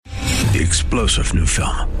The explosive new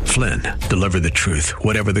film, Flynn, deliver the truth,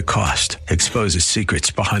 whatever the cost. Exposes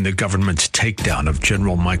secrets behind the government's takedown of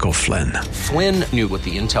General Michael Flynn. Flynn knew what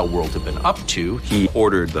the intel world had been up to. He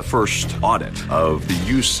ordered the first audit of the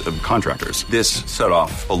use of contractors. This set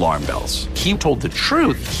off alarm bells. He told the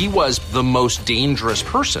truth. He was the most dangerous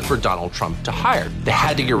person for Donald Trump to hire. They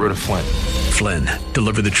had to get rid of Flynn. Flynn,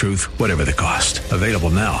 deliver the truth, whatever the cost. Available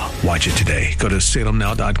now. Watch it today. Go to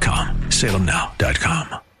salemnow.com.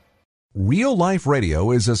 salemnow.com. Real Life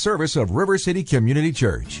Radio is a service of River City Community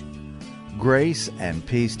Church. Grace and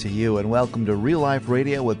peace to you, and welcome to Real Life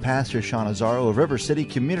Radio with Pastor Sean Azzaro of River City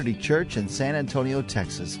Community Church in San Antonio,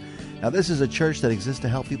 Texas. Now, this is a church that exists to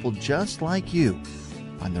help people just like you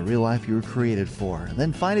find the real life you were created for, and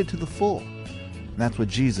then find it to the full. And that's what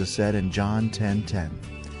Jesus said in John 10:10.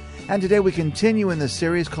 And today we continue in this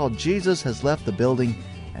series called Jesus Has Left the Building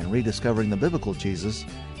and Rediscovering the Biblical Jesus.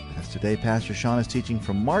 As today, Pastor Sean is teaching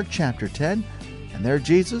from Mark chapter 10, and there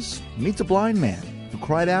Jesus meets a blind man who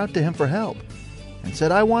cried out to him for help and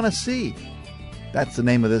said, "I want to see." That's the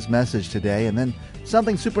name of this message today, and then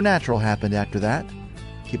something supernatural happened after that.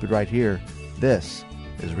 Keep it right here. This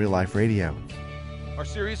is Real Life Radio. Our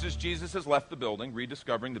series is Jesus Has Left the Building,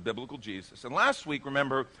 Rediscovering the Biblical Jesus. And last week,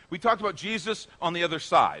 remember, we talked about Jesus on the other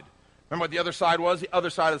side. Remember what the other side was? The other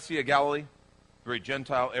side of the Sea of Galilee, very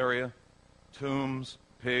Gentile area, tombs,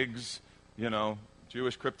 pigs,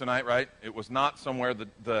 Jewish kryptonite, right? It was not somewhere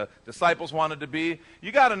the disciples wanted to be.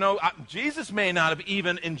 You got to know, Jesus may not have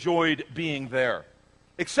even enjoyed being there,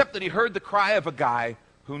 except that he heard the cry of a guy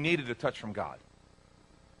who needed a touch from God.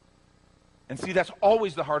 And see, that's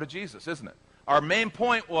always the heart of Jesus, isn't it? Our main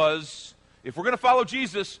point was, if we're going to follow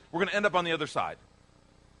Jesus, we're going to end up on the other side.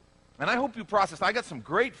 And I hope you process. I got some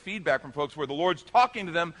great feedback from folks where the Lord's talking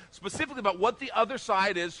to them specifically about what the other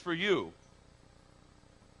side is for you.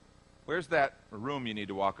 Where's that room you need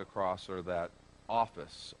to walk across, or that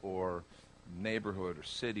office or neighborhood or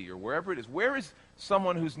city or wherever it is? Where is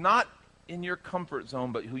someone who's not in your comfort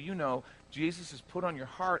zone but who Jesus has put on your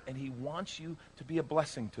heart, and he wants you to be a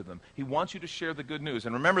blessing to them. He wants you to share the good news.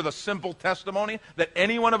 And remember the simple testimony that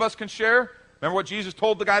any one of us can share? Remember what Jesus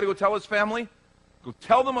told the guy to go tell his family? Go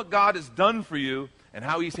tell them what God has done for you and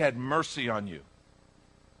how he's had mercy on you.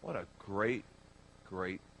 What a great,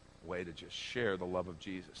 great way to just share the love of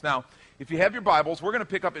Jesus. Now, if you have your Bibles, we're going to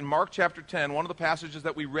pick up in Mark chapter 10, one of the passages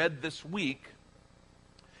that we read this week.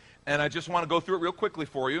 And I just want to go through it real quickly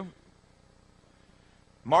for you.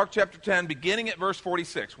 Mark chapter 10, beginning at verse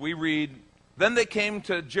 46, we read, "Then they came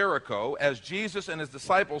to Jericho, as Jesus and his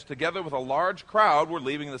disciples, together with a large crowd, were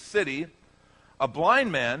leaving the city. A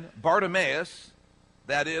blind man, Bartimaeus,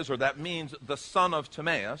 that means the son of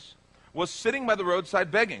Timaeus, was sitting by the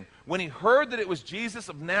roadside begging. When he heard that it was Jesus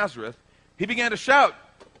of Nazareth, he began to shout,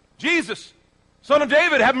 'Jesus, Son of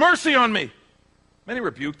David, have mercy on me.' Many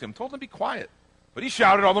rebuked him, told him to be quiet. But he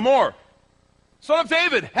shouted all the more, 'Son of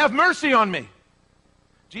David, have mercy on me.'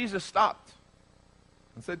 Jesus stopped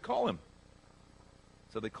and said, 'Call him.'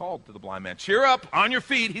 So they called to the blind man, 'Cheer up, on your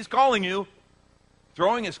feet, he's calling you.'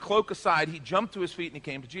 Throwing his cloak aside, he jumped to his feet and he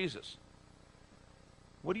came to Jesus.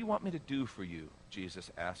 'What do you want me to do for you?'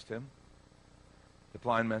 Jesus asked him. The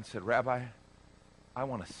blind man said, 'Rabbi, I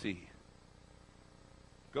want to see.'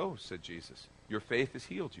 'Go,' said Jesus, 'your faith has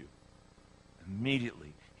healed you.'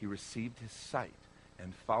 Immediately he received his sight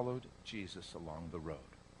and followed Jesus along the road."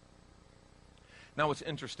 Now what's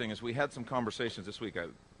interesting is we had some conversations this week. I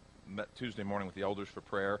met Tuesday morning with the elders for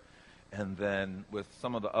prayer, and then with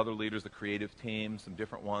some of the other leaders, the creative team, some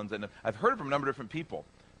different ones. And I've heard from a number of different people.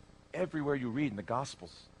 Everywhere you read in the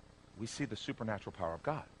Gospels, we see the supernatural power of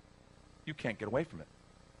God. You can't get away from it.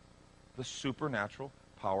 The supernatural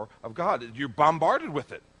power of God. You're bombarded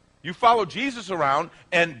with it. You follow Jesus around,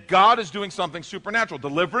 and God is doing something supernatural.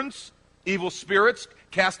 Deliverance, evil spirits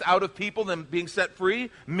cast out of people, them being set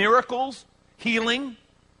free, miracles, healing.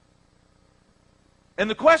 And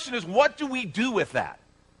the question is, what do we do with that?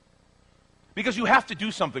 Because you have to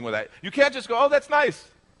do something with that. You can't just go, "Oh, that's nice.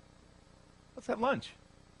 Let's have lunch."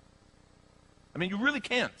 I mean, you really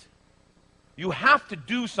can't. You have to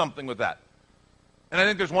do something with that. And I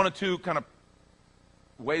think there's one or two kind of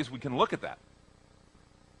ways we can look at that.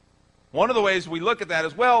 One of the ways we look at that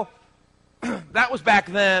is, well, that was back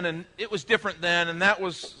then, and it was different then, and that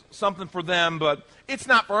was something for them, but it's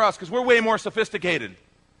not for us because we're way more sophisticated.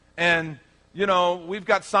 And, we've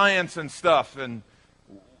got science and stuff, and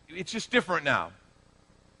it's just different now.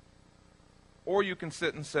 Or you can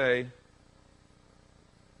sit and say,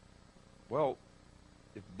 well,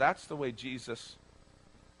 if that's the way Jesus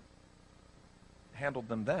handled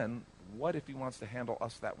them then, what if he wants to handle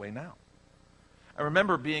us that way now? I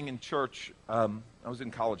remember being in church. I was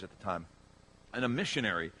in college at the time, and a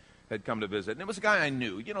missionary had come to visit. And it was a guy I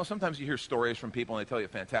knew. You know, sometimes you hear stories from people, and they tell you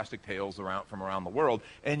fantastic tales from around the world,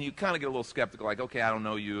 and you kind of get a little skeptical, like, okay, I don't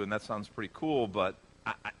know you, and that sounds pretty cool, but,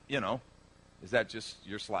 is that just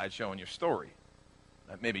your slideshow and your story?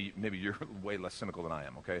 Maybe you're way less cynical than I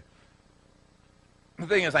am, okay? The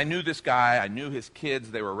thing is, I knew this guy. I knew his kids.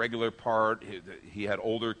 They were a regular part. He had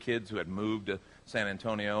older kids who had moved to San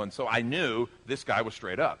Antonio, and so I knew this guy was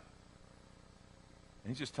straight up. And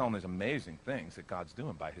he's just telling these amazing things that God's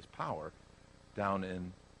doing by his power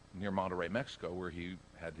down near Monterrey, Mexico, where he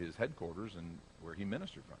had his headquarters and where he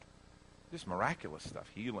ministered from. Just miraculous stuff,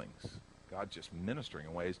 healings, God just ministering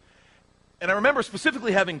in ways. And I remember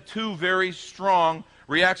specifically having two very strong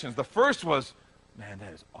reactions. The first was, man,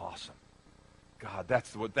 that is awesome. God,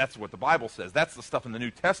 that's what the Bible says. That's the stuff in the New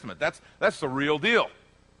Testament. That's the real deal.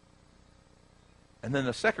 And then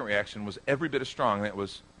the second reaction was every bit as strong, and it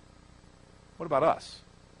was, what about us?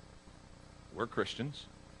 We're Christians.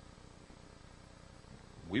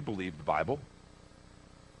 We believe the Bible.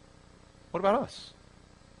 What about us?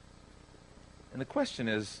 And the question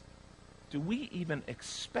is, do we even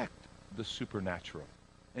expect the supernatural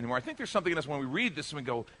anymore? I think there's something in us when we read this and we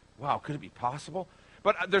go, wow, could it be possible?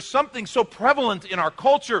 But there's something so prevalent in our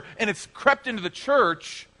culture, and it's crept into the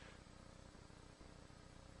church,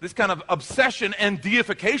 this kind of obsession and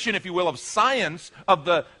deification, if you will, of science, of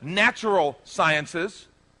the natural sciences,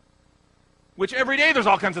 which every day there's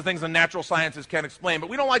all kinds of things the natural sciences can't explain, but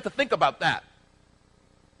we don't like to think about that.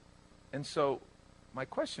 And so my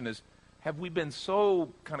question is, have we been so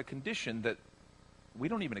kind of conditioned that we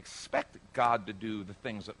don't even expect God to do the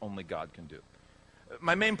things that only God can do?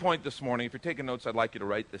 My main point this morning, if you're taking notes, I'd like you to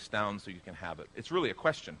write this down so you can have it. It's really a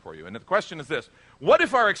question for you. And the question is this: what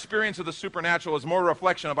if our experience of the supernatural is more a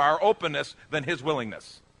reflection of our openness than his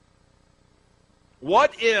willingness?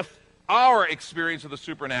 What if our experience of the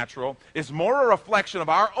supernatural is more a reflection of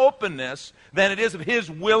our openness than it is of his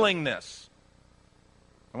willingness?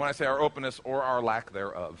 And when I say our openness, or our lack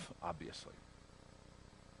thereof, obviously.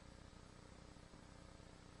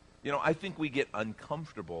 You know, I think we get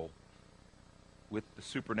uncomfortable with the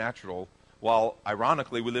supernatural, while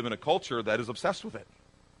ironically we live in a culture that is obsessed with it.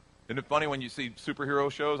 Isn't it funny when you see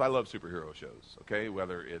superhero shows? I love superhero shows, okay?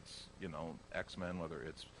 Whether it's, X-Men, whether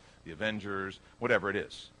it's the Avengers, whatever it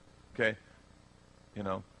is, okay?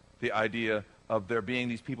 The idea of there being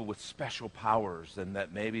these people with special powers, and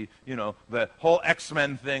that maybe, the whole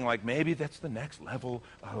X-Men thing, like maybe that's the next level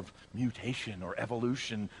of mutation or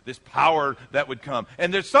evolution, this power that would come.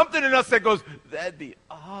 And there's something in us that goes, that'd be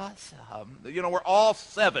awesome. We're all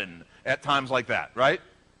 7 at times like that, right?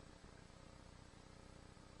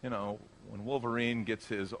 When Wolverine gets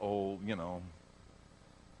his old,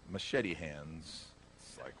 machete hands,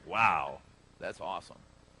 it's like, wow, that's awesome.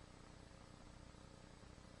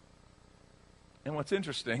 And what's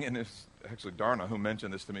interesting, and it's actually Darna who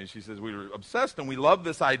mentioned this to me, she says we were obsessed and we love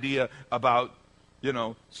this idea about,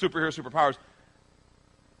 superpowers.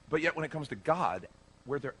 But yet when it comes to God,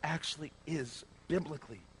 where there actually is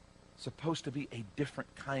biblically supposed to be a different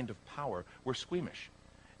kind of power, we're squeamish.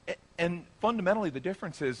 And fundamentally the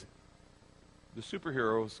difference is the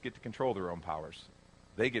superheroes get to control their own powers.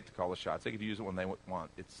 They get to call the shots. They get to use it when they want.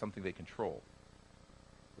 It's something they control.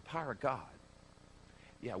 The power of God,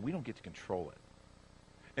 yeah, we don't get to control it.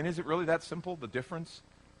 And is it really that simple, the difference?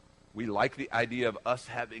 We like the idea of us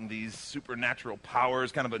having these supernatural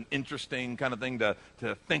powers, kind of an interesting kind of thing to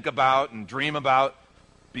think about and dream about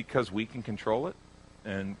because we can control it.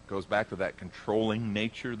 And it goes back to that controlling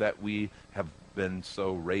nature that we have been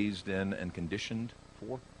so raised in and conditioned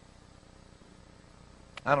for.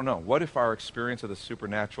 I don't know. What if our experience of the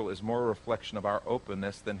supernatural is more a reflection of our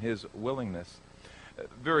openness than his willingness?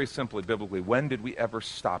 Very simply, biblically, when did we ever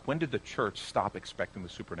stop? When did the church stop expecting the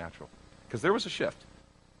supernatural? Because there was a shift.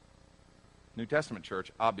 New Testament church,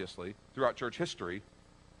 obviously, throughout church history,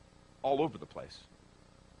 all over the place.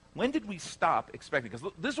 When did we stop expecting?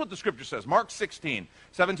 Because this is what the scripture says. Mark 16,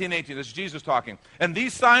 17, 18. This is Jesus talking. And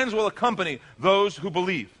these signs will accompany those who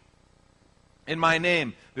believe. In my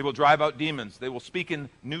name, they will drive out demons. They will speak in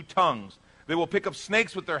new tongues. They will pick up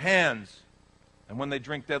snakes with their hands. And when they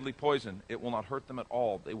drink deadly poison, it will not hurt them at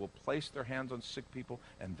all. They will place their hands on sick people,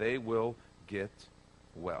 and they will get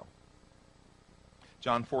well.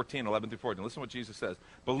 John 14, 11 through 14. Listen to what Jesus says.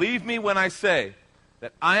 Believe me when I say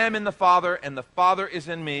that I am in the Father, and the Father is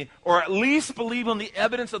in me, or at least believe on the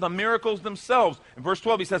evidence of the miracles themselves. In verse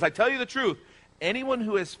 12, he says, I tell you the truth. Anyone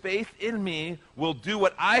who has faith in me will do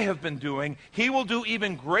what I have been doing. He will do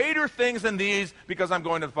even greater things than these because I'm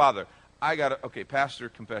going to the Father. Okay, pastor,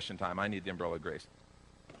 confession time. I need the umbrella of grace.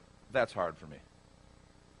 That's hard for me.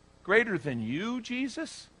 Greater than you,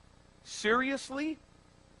 Jesus? Seriously?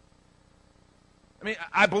 I mean,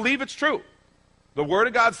 I believe it's true. The Word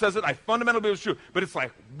of God says it. I fundamentally believe it's true. But it's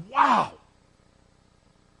like, wow.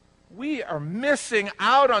 We are missing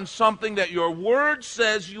out on something that your Word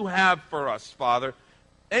says you have for us, Father.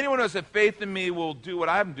 Anyone who has faith in me will do what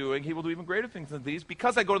I'm doing. He will do even greater things than these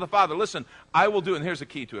because I go to the Father. Listen, I will do, and here's the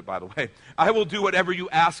key to it, by the way. I will do whatever you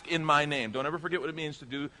ask in my name. Don't ever forget what it means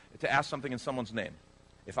to ask something in someone's name.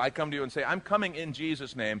 If I come to you and say, I'm coming in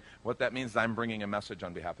Jesus' name, what that means is I'm bringing a message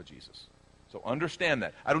on behalf of Jesus. So understand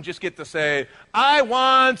that. I don't just get to say, I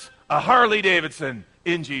want a Harley Davidson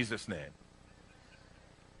in Jesus' name.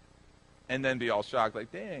 And then be all shocked,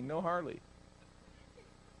 like, dang, no Harley.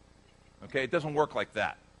 Okay, it doesn't work like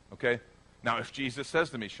that. Okay? Now, if Jesus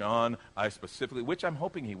says to me, Sean, I specifically, which I'm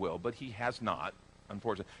hoping he will, but he has not,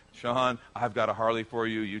 unfortunately. Sean, I've got a Harley for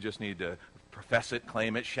you. You just need to profess it,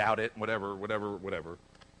 claim it, shout it, whatever.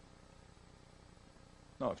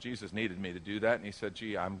 No, if Jesus needed me to do that, and he said,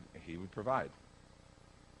 gee, he would provide.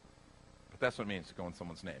 But that's what it means to go in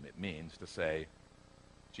someone's name. It means to say,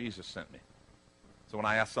 Jesus sent me. So when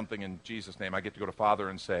I ask something in Jesus' name, I get to go to Father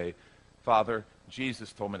and say, Father,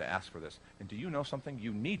 Jesus told me to ask for this. And do you know something?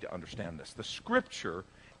 You need to understand this. The Scripture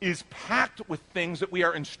is packed with things that we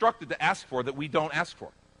are instructed to ask for that we don't ask for.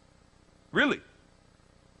 Really.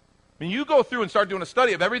 I mean, you go through and start doing a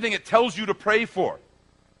study of everything it tells you to pray for.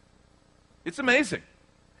 It's amazing.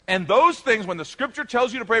 And those things, when the Scripture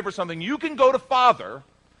tells you to pray for something, you can go to Father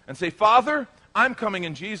and say, Father, I'm coming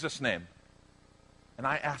in Jesus' name. And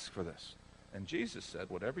I ask for this. And Jesus said,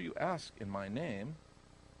 whatever you ask in my name,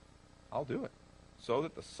 I'll do it. So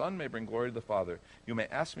that the Son may bring glory to the Father. You may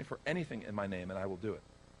ask me for anything in my name, and I will do it.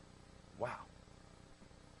 Wow.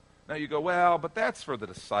 Now you go, well, but that's for the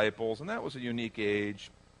disciples, and that was a unique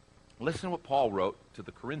age. Listen to what Paul wrote to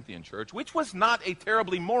the Corinthian church, which was not a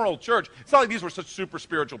terribly moral church. It's not like these were such super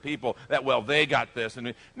spiritual people that, well, they got this.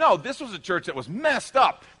 No, this was a church that was messed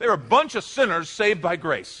up. They were a bunch of sinners saved by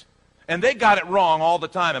grace. And they got it wrong all the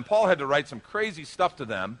time. And Paul had to write some crazy stuff to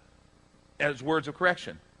them as words of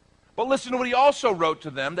correction. But listen to what he also wrote to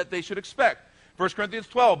them that they should expect. 1 Corinthians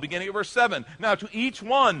 12, beginning at verse 7. Now to each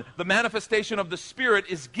one, the manifestation of the Spirit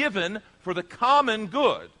is given for the common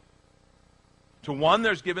good. To one,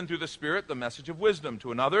 there's given through the Spirit the message of wisdom.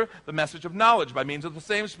 To another, the message of knowledge by means of the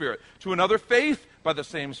same Spirit. To another, faith by the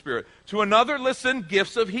same Spirit. To another, listen,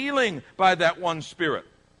 gifts of healing by that one Spirit.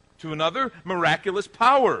 To another, miraculous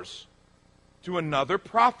powers. To another,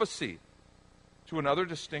 prophecy. To another,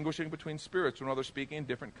 distinguishing between spirits. To another, speaking in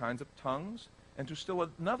different kinds of tongues. And to still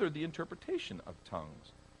another, the interpretation of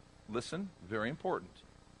tongues. Listen, very important.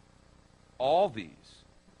 All these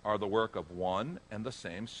are the work of one and the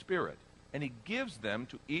same Spirit. And he gives them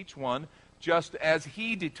to each one just as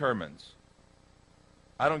he determines.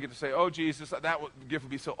 I don't get to say, oh, Jesus, that gift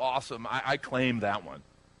would be so awesome. I claim that one.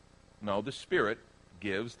 No, the Spirit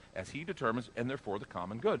gives as he determines, and therefore the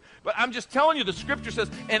common good. But I'm just telling you, the Scripture says,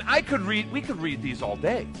 and we could read these all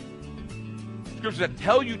day. Scriptures that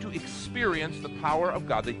tell you to experience the power of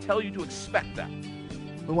God. They tell you to expect that.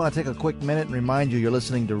 We want to take a quick minute and remind you you're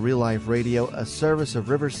listening to Real Life Radio, a service of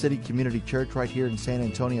River City Community Church right here in San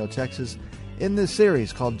Antonio, Texas, in this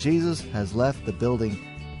series called Jesus Has Left the Building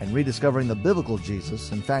and Rediscovering the Biblical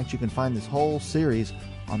Jesus. In fact, you can find this whole series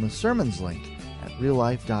on the sermons link at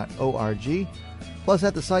reallife.org. Plus,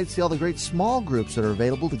 at the site, see all the great small groups that are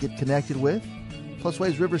available to get connected with. Plus,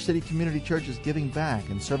 ways River City Community Church is giving back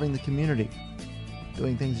and serving the community,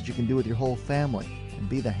 doing things that you can do with your whole family and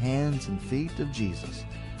be the hands and feet of Jesus.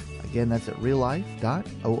 Again, that's at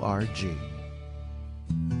reallife.org.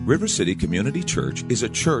 River City Community Church is a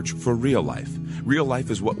church for real life. Real life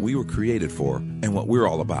is what we were created for and what we're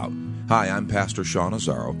all about. Hi, I'm Pastor Sean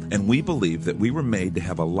Azzaro, and we believe that we were made to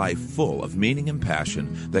have a life full of meaning and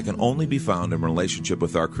passion that can only be found in relationship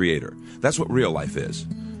with our Creator. That's what real life is.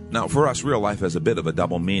 Now, for us, real life has a bit of a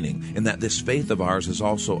double meaning in that this faith of ours is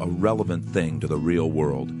also a relevant thing to the real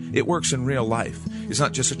world. It works in real life. It's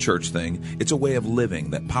not just a church thing. It's a way of living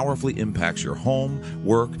that powerfully impacts your home,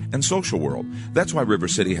 work, and social world. That's why River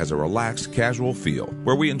City has a relaxed, casual feel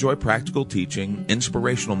where we enjoy practical teaching,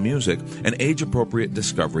 inspirational music, and age-appropriate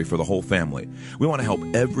discovery for the whole family. We want to help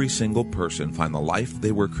every single person find the life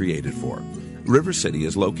they were created for. River City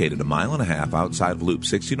is located 1.5 miles outside of Loop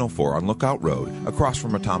 1604 on Lookout Road, across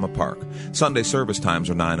from Retama Park. Sunday service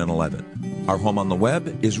times are 9 and 11. Our home on the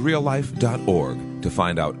web is reallife.org. To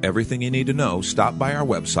find out everything you need to know, stop by our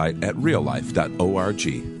website at reallife.org.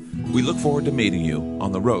 We look forward to meeting you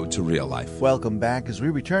on the road to real life. Welcome back as we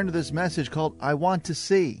return to this message called I Want to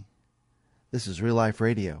See. This is Real Life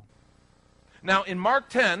Radio. Now, in Mark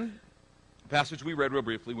 10, passage we read real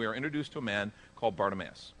briefly, we are introduced to a man called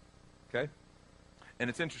Bartimaeus. Okay? And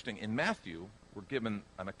it's interesting. In Matthew, we're given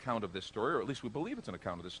an account of this story, or at least we believe it's an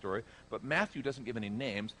account of this story, but Matthew doesn't give any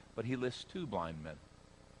names, but he lists 2 blind men,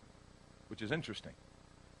 which is interesting.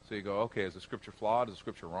 So you go, okay, is the scripture flawed? Is the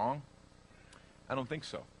scripture wrong? I don't think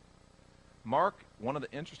so. Mark, one of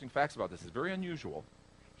the interesting facts about this is very unusual.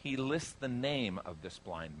 He lists the name of this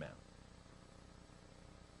blind man.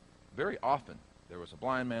 Very often, there was a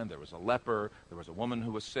blind man, there was a leper, there was a woman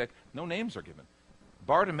who was sick. No names are given.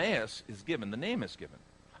 Bartimaeus is given, the name is given.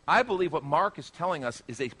 I believe what Mark is telling us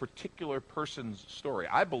is a particular person's story.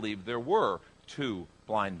 I believe there were 2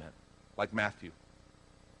 blind men, like Matthew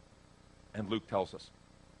and Luke tells us.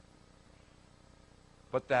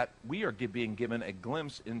 But that we are being given a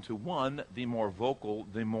glimpse into one, the more vocal,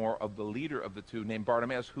 the more of the leader of the 2, named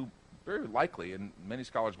Bartimaeus, who very likely, and many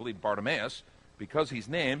scholars believe Bartimaeus, because he's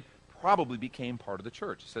named, probably became part of the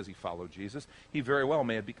church. It says he followed Jesus. He very well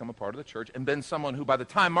may have become a part of the church and been someone who, by the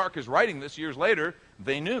time Mark is writing this years later,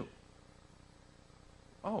 they knew.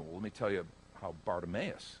 Oh, well, let me tell you how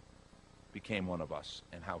Bartimaeus became one of us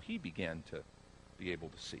and how he began to be able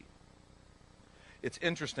to see. It's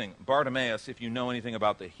interesting, Bartimaeus, if you know anything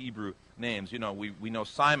about the Hebrew names, you know, we know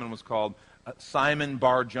Simon was called Simon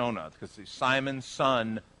Bar Jonah, because he's Simon,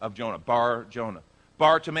 son of Jonah, Bar Jonah.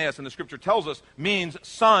 Bartimaeus, and the scripture tells us, means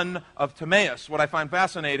son of Timaeus. What I find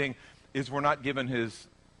fascinating is we're not given his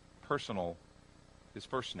first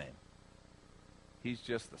name. He's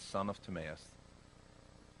just the son of Timaeus.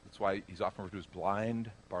 That's why he's often referred to as blind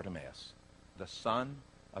Bartimaeus, the son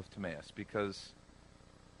of Timaeus, because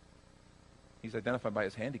he's identified by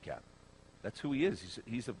his handicap. That's who he is.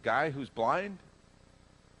 He's a guy who's blind.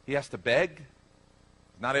 He has to beg,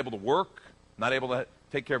 not able to work, not able to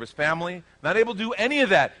take care of his family, not able to do any of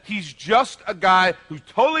that. He's just a guy who's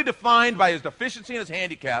totally defined by his deficiency and his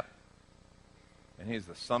handicap. And he's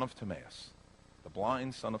the son of Timaeus, the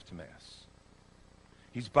blind son of Timaeus.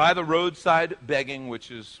 He's by the roadside begging,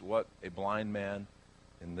 which is what a blind man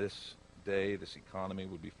in this day, this economy,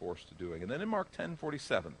 would be forced to doing. And then in Mark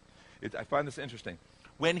 10:47, I find this interesting.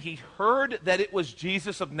 When he heard that it was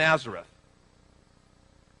Jesus of Nazareth,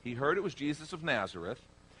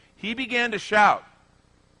 he began to shout,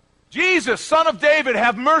 "Jesus, Son of David,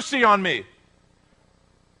 have mercy on me."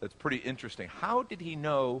 That's pretty interesting. How did he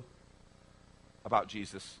know about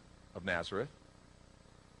Jesus of Nazareth?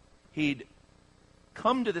 He'd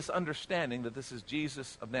come to this understanding that this is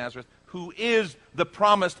Jesus of Nazareth, who is the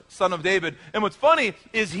promised Son of David. And what's funny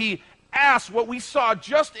is he asked what we saw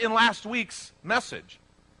just in last week's message.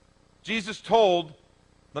 Jesus told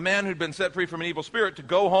the man who'd been set free from an evil spirit to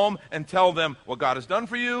go home and tell them what God has done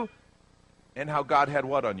for you and how God had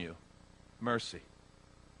what on you? Mercy.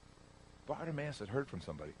 Bartimaeus had heard from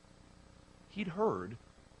somebody. He'd heard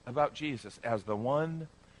about Jesus as the one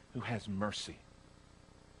who has mercy.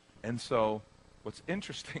 And so, what's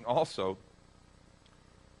interesting also,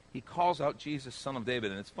 he calls out Jesus, Son of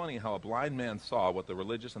David, and it's funny how a blind man saw what the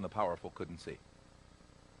religious and the powerful couldn't see.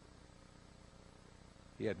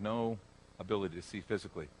 He had no ability to see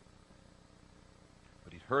physically.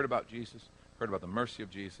 But he'd heard about Jesus, heard about the mercy of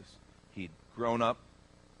Jesus. He'd grown up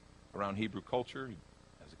around Hebrew culture.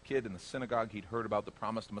 As a kid in the synagogue, he'd heard about the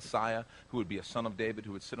promised Messiah, who would be a son of David,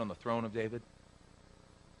 who would sit on the throne of David.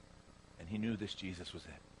 And he knew this Jesus was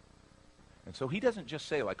it. And so he doesn't just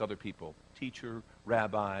say, like other people, teacher,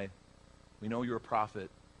 rabbi, we know you're a prophet.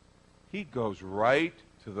 He goes right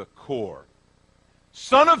to the core.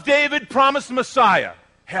 Son of David, promised Messiah,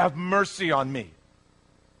 have mercy on me.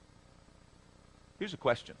 Here's a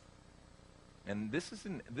question. And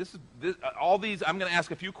all these, I'm going to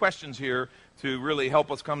ask a few questions here to really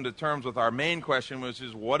help us come to terms with our main question, which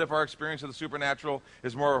is, what if our experience of the supernatural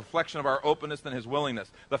is more a reflection of our openness than his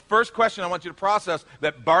willingness? The first question I want you to process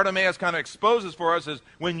that Bartimaeus kind of exposes for us is,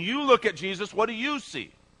 when you look at Jesus, what do you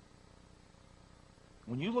see?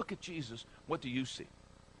 When you look at Jesus, what do you see?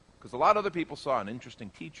 Because a lot of other people saw an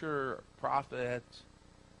interesting teacher, a prophet,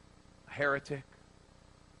 a heretic.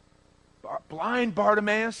 Blind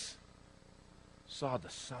Bartimaeus saw the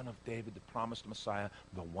Son of David, the promised Messiah,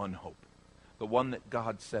 the one hope, the one that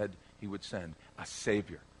God said he would send, a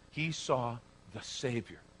Savior. He saw the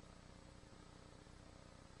Savior,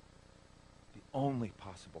 the only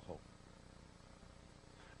possible hope.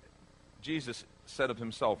 Jesus said of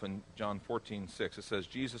himself in John 14:6, it says,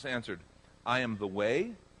 Jesus answered, I am the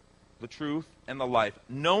way, the truth, and the life.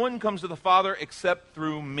 No one comes to the Father except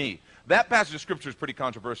through me. That passage of Scripture is pretty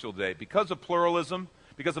controversial today. Because of pluralism,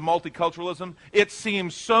 because of multiculturalism, it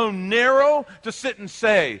seems so narrow to sit and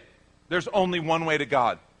say, there's only one way to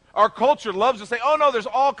God. Our culture loves to say, oh no, there's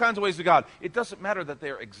all kinds of ways to God. It doesn't matter that they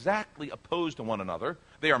are exactly opposed to one another.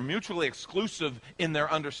 They are mutually exclusive in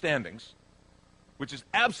their understandings, which is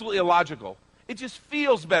absolutely illogical. It just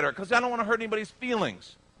feels better because I don't want to hurt anybody's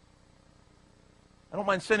feelings. I don't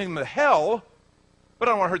mind sending them to hell, but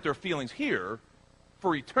I don't want to hurt their feelings here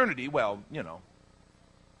for eternity. Well, you know.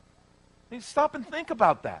 I mean, stop and think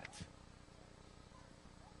about that.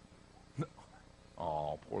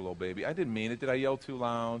 Oh, poor little baby. I didn't mean it. Did I yell too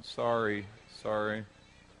loud? Sorry.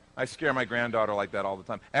 I scare my granddaughter like that all the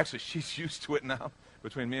time. Actually, she's used to it now,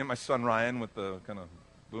 between me and my son Ryan with the kind of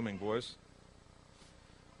booming voice.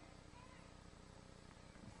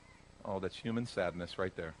 Oh, that's human sadness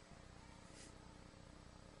right there.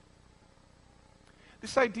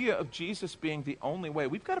 This idea of Jesus being the only way,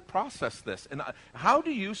 we've got to process this. And how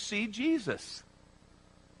do you see Jesus?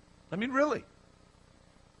 I mean, really.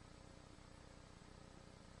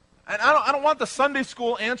 And I don't want the Sunday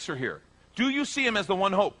school answer here. Do you see him as the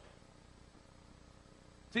one hope?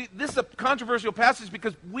 See, this is a controversial passage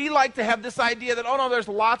because we like to have this idea that, oh no, there's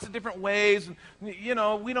lots of different ways. And, you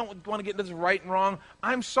know, we don't want to get into this right and wrong.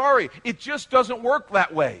 I'm sorry. It just doesn't work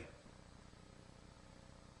that way.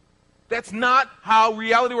 That's not how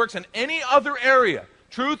reality works in any other area.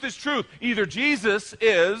 Truth is truth. Either Jesus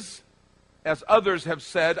is, as others have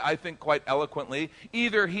said, I think quite eloquently,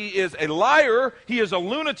 either he is a liar, he is a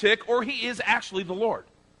lunatic, or he is actually the Lord.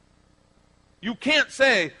 You can't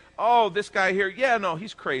say, oh, this guy here, yeah, no,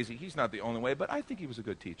 he's crazy. He's not the only way, but I think he was a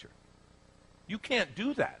good teacher. You can't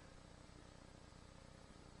do that.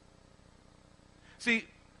 See,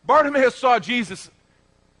 Bartimaeus saw Jesus,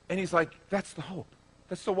 and he's like, that's the hope.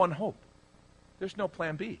 That's the one hope. There's no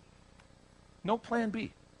plan B. No plan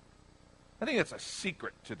B. I think that's a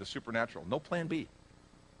secret to the supernatural. No plan B.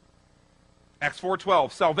 Acts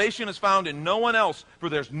 4:12, salvation is found in no one else, for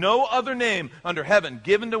there's no other name under heaven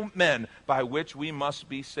given to men by which we must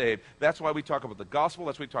be saved. That's why we talk about the gospel.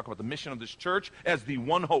 That's why we talk about the mission of this church as the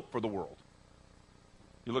one hope for the world.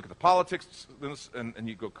 You look at the politics and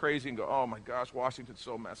you go crazy and go, oh my gosh, Washington's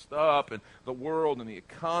so messed up, and the world and the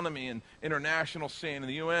economy and international scene and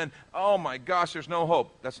the UN. Oh my gosh, there's no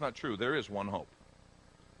hope. That's not true. There is one hope.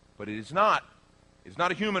 But it is not. It's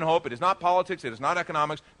not a human hope. It is not politics. It is not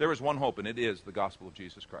economics. There is one hope, and it is the gospel of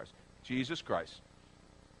Jesus Christ. Jesus Christ.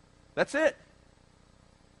 That's it.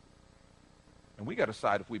 And we got to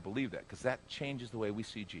decide if we believe that, because that changes the way we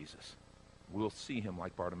see Jesus. We'll see him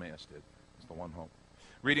like Bartimaeus did. It's the one hope.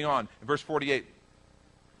 Reading on, in verse 48,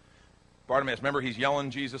 Bartimaeus, remember he's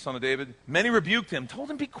yelling Jesus, son of David? Many rebuked him,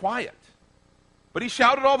 told him be quiet. But he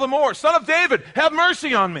shouted all the more, Son of David, have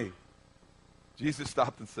mercy on me. Jesus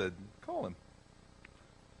stopped and said, call him.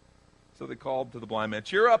 So they called to the blind man,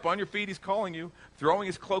 cheer up, on your feet, he's calling you. Throwing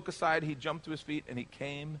his cloak aside, he jumped to his feet and he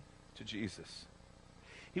came to Jesus.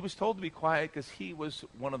 He was told to be quiet because he was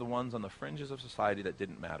one of the ones on the fringes of society that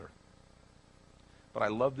didn't matter. But I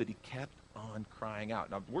love that he kept on crying out.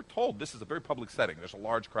 Now, we're told this is a very public setting. There's a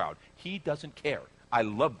large crowd. He doesn't care. I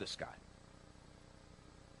love this guy.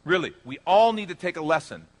 Really, we all need to take a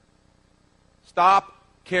lesson. Stop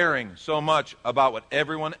caring so much about what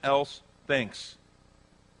everyone else thinks.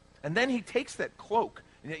 And then he takes that cloak.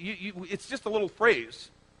 It's just a little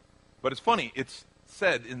phrase, but it's funny. It's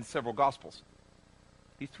said in several Gospels.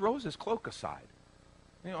 He throws his cloak aside.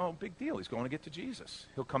 You know, big deal. He's going to get to Jesus.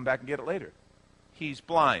 He'll come back and get it later. He's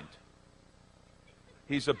blind.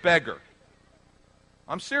 He's a beggar.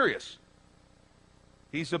 I'm serious.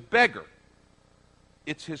 He's a beggar.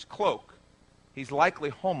 It's his cloak. He's likely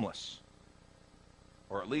homeless,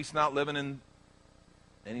 or at least not living in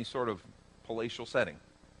any sort of palatial setting.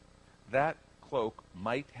 That cloak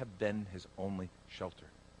might have been his only shelter.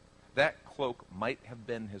 That cloak might have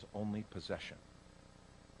been his only possession.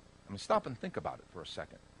 I mean, stop and think about it for a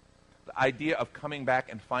second. The idea of coming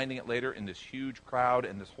back and finding it later in this huge crowd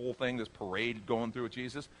and this whole thing, this parade going through with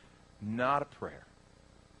Jesus, not a prayer.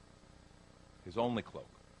 His only cloak.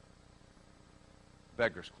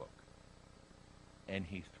 Beggar's cloak. And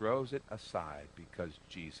he throws it aside because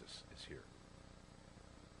Jesus is here.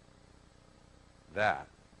 That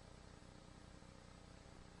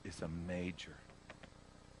is a major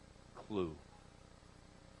clue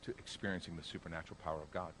to experiencing the supernatural power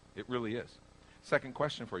of God. It really is. Second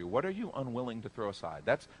question for you. What are you unwilling to throw aside?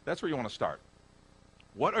 That's where you want to start.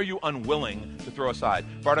 What are you unwilling to throw aside?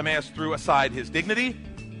 Bartimaeus threw aside his dignity.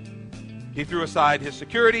 He threw aside his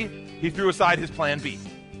security. He threw aside his plan B.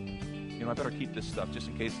 You know, I better keep this stuff just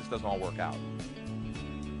in case this doesn't all work out.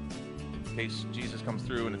 In case Jesus comes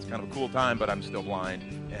through and it's kind of a cool time, but I'm still blind.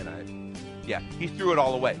 And he threw it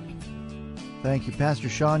all away. Thank you, Pastor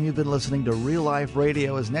Sean. You've been listening to Real Life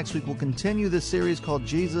Radio. As next week we'll continue this series called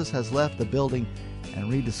Jesus Has Left the Building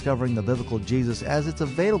and Rediscovering the Biblical Jesus, as it's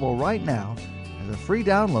available right now as a free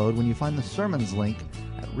download when you find the sermons link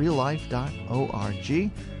at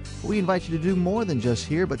reallife.org. We invite you to do more than just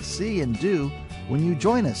hear, but see and do when you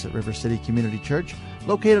join us at River City Community Church,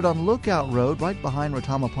 located on Lookout Road right behind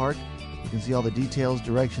Rotama Park. You can see all the details,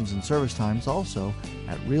 directions, and service times also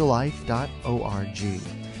at reallife.org.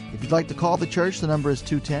 If you'd like to call the church, the number is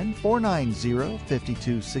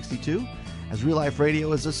 210-490-5262, as Real Life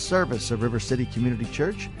Radio is a service of River City Community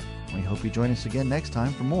Church. We hope you join us again next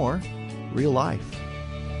time for more Real Life.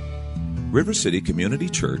 River City Community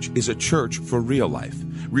Church is a church for real life.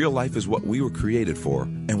 Real life is what we were created for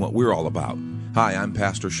and what we're all about. Hi, I'm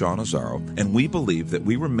Pastor Sean Azaro, and we believe that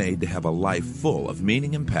we were made to have a life full of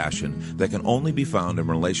meaning and passion that can only be found in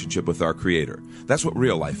relationship with our Creator. That's what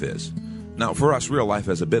real life is. Now, for us, real life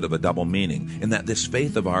has a bit of a double meaning in that this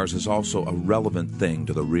faith of ours is also a relevant thing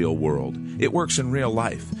to the real world. It works in real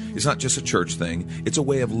life. It's not just a church thing. It's a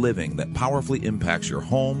way of living that powerfully impacts your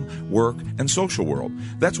home, work, and social world.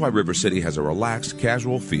 That's why River City has a relaxed,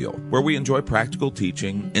 casual feel where we enjoy practical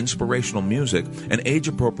teaching, inspirational music, and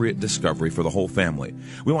age-appropriate discovery for the whole family.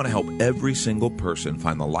 We want to help every single person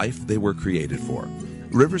find the life they were created for.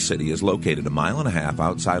 River City is located 1.5 miles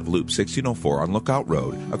outside of Loop 1604 on Lookout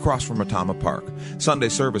Road, across from Rotama Park. Sunday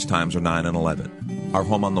service times are 9 and 11. Our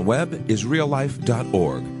home on the web is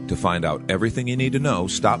reallife.org. To find out everything you need to know,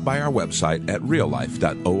 stop by our website at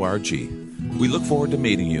reallife.org. We look forward to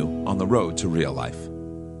meeting you on the road to real life.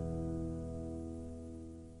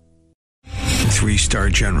 3-star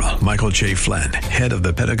General Michael J. Flynn, head of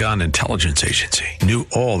the Pentagon Intelligence Agency, knew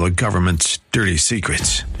all the government's dirty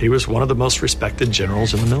secrets. He was one of the most respected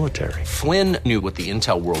generals in the military. Flynn knew what the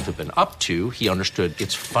intel world had been up to. He understood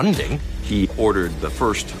its funding. He ordered the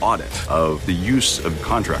first audit of the use of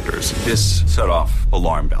contractors. This set off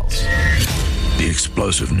alarm bells. The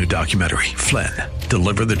explosive new documentary, Flynn,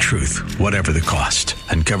 Deliver the Truth, Whatever the Cost,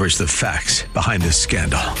 uncovers the facts behind this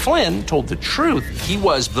scandal. Flynn told the truth. He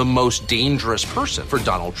was the most dangerous person for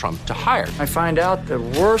Donald Trump to hire. I find out the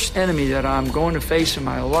worst enemy that I'm going to face in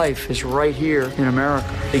my life is right here in America.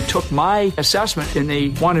 They took my assessment and they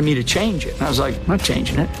wanted me to change it. And I was like, I'm not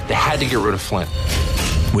changing it. They had to get rid of Flynn.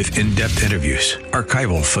 With in-depth interviews,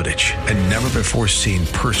 archival footage, and never-before-seen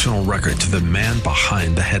personal records of the man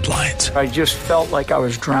behind the headlines. I just felt like I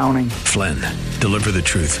was drowning. Flynn, Deliver the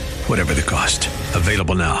Truth, Whatever the Cost.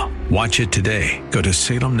 Available now. Watch it today. Go to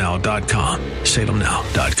salemnow.com.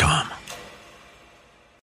 salemnow.com.